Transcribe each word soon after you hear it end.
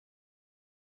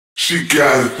She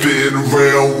got a thin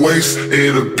round waist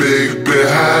and a big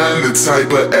behind, the type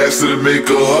of ass that'll make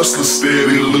a hustler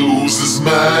steady lose his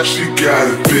mind. She got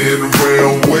a thin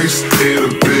round waist and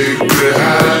a big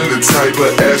behind, the type of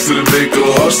ass that'll make a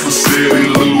hustler steady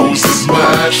lose his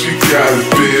mind. She got a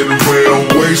thin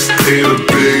round waist and a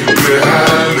big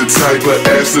behind, the type of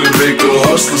ass that'll make a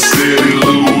hustler steady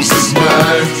lose his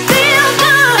mind.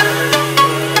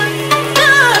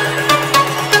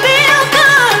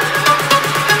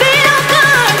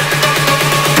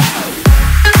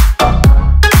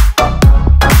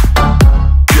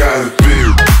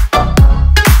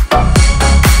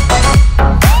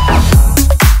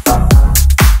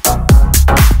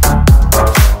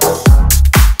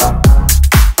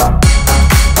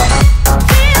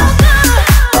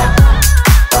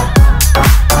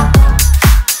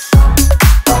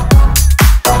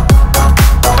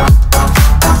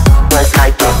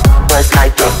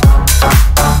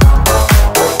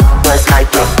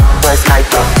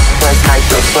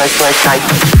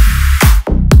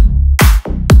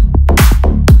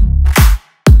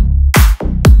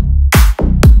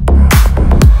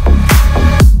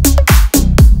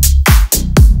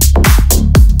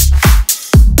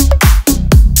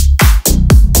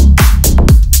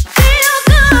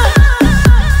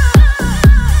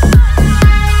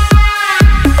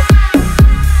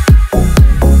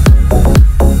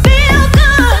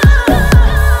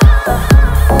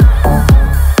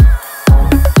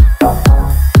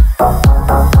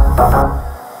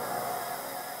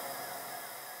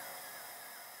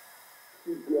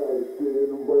 She got a thin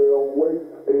round waist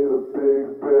and a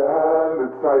big behind, the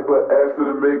type of ass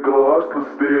that'll make a hustler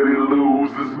steady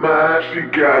lose his mind. She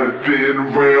got a thin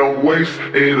round waist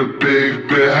and a big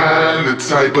behind, the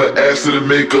type of ass that'll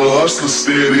make a hustler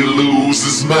steady lose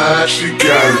his mind. She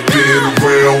got a thin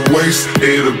round waist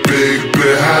and a big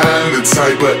behind, the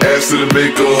type of ass that'll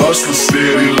make a hustler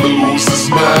steady lose his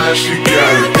mind. She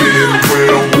got a thin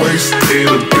round waist and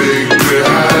a big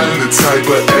behind, the type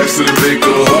of ass that'll make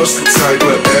a hustler, type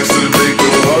of ass that'll make a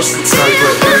hustler, type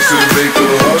of ass that'll make a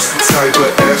hustler, type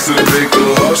of ass that'll make a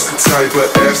hustler, type of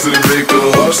ass that'll make a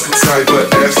hustler, type of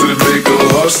ass that'll make a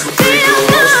hustler, make a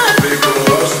hustler, make a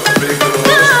hustler, make a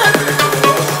hustler.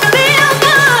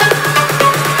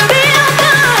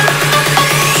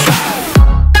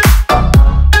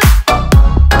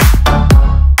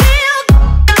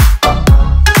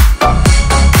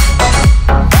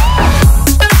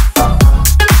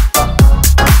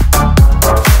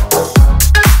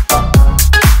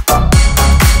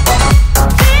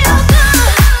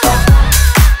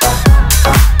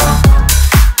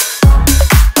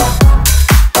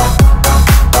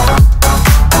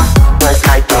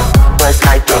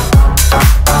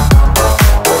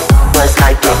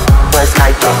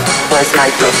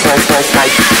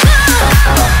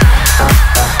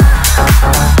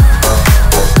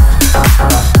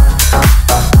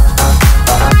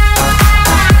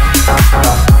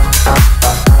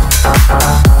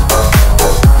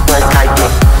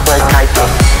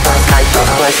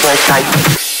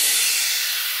 Like